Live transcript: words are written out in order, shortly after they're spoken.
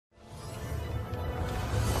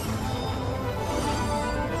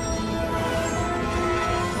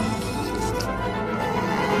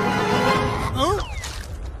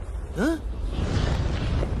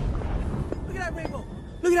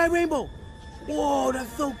rainbow! Whoa,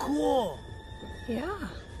 that's so cool! Yeah,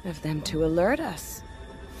 of them to alert us.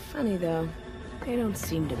 Funny though, they don't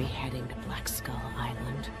seem to be heading to Black Skull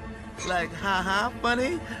Island. Like haha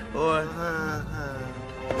funny? Or ha-ha?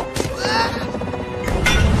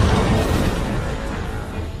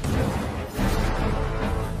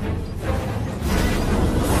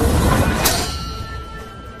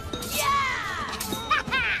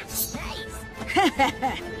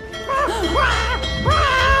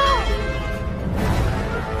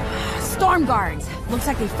 Storm guards! Looks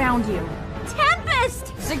like they found you.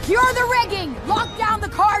 Tempest! Secure the rigging! Lock down the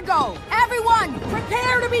cargo! Everyone,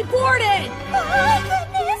 prepare to be boarded! Oh,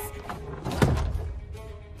 goodness!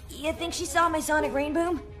 You think she saw my sonic rain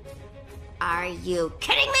boom? Are you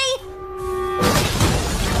kidding me?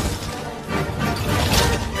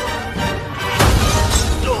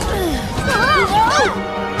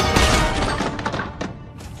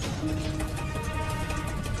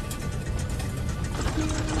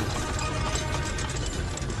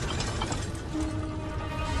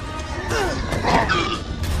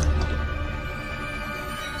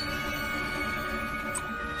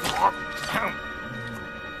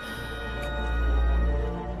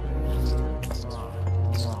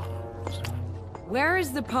 Where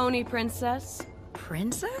is the pony princess?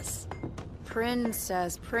 Princess?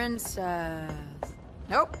 Princess.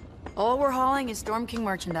 Nope. All we're hauling is Storm King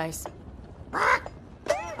merchandise.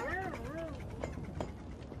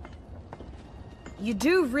 You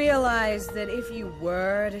do realize that if you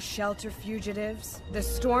were to shelter fugitives, the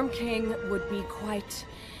Storm King would be quite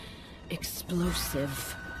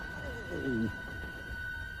explosive. We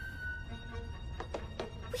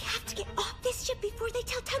have to get off this ship before they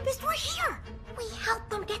tell Tempest we're here. We help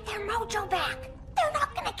them get their mojo back. They're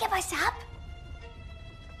not gonna give us up.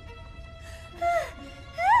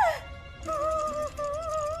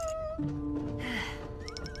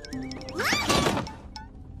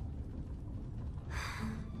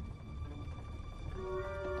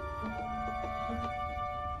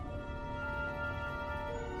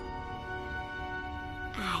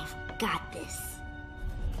 I've got this.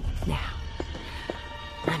 Now,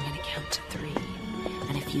 I'm gonna count to 3,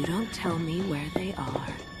 and if you don't tell me where they are,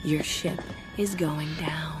 your ship is going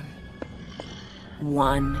down.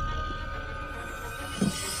 1.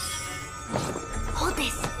 Hold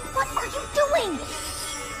this. What are you doing?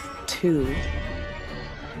 2.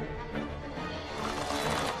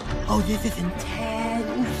 Oh, this is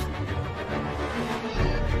intense!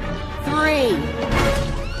 3.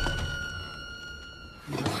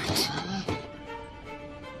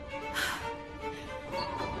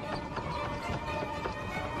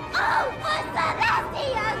 Oh, for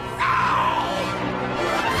Celestia's sake!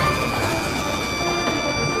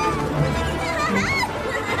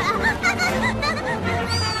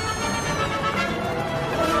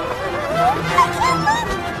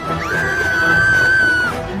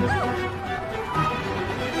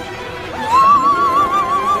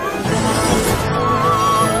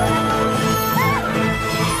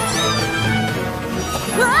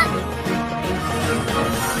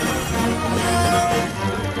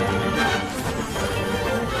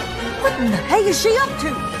 What in the heck is she up to?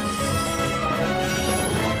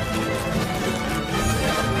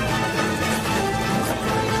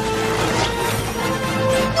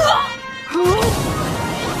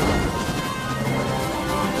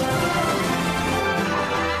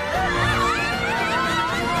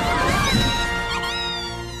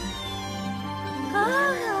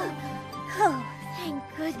 Oh, thank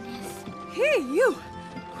goodness. Hey, you!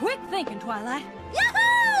 Quick thinking, Twilight.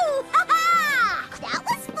 Yahoo! Ha-ha! That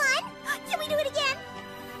was fun! Can we do it again?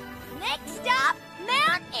 Next stop,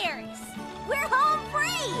 Mount Aris. We're home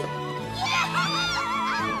free!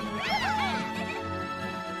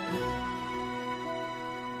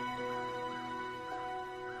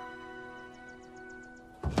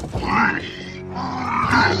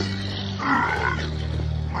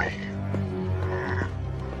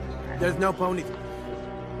 There's no ponies.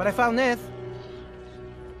 But I found this.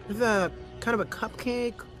 There's a kind of a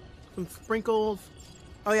cupcake, some sprinkles.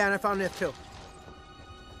 Oh yeah, and I found this too.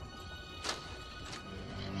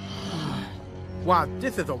 Wow,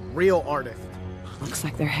 this is a real artist. Looks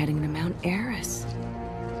like they're heading to Mount Aris.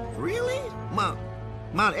 Really? Mount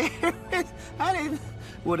Aris? I didn't...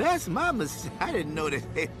 Well, that's my mistake. I didn't know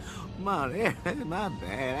that. Mount Aris, that's my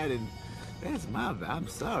bad. I didn't... That's my bad. I'm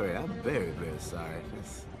sorry. I'm very, very sorry.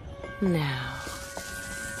 Now,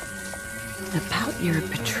 about your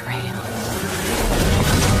betrayal.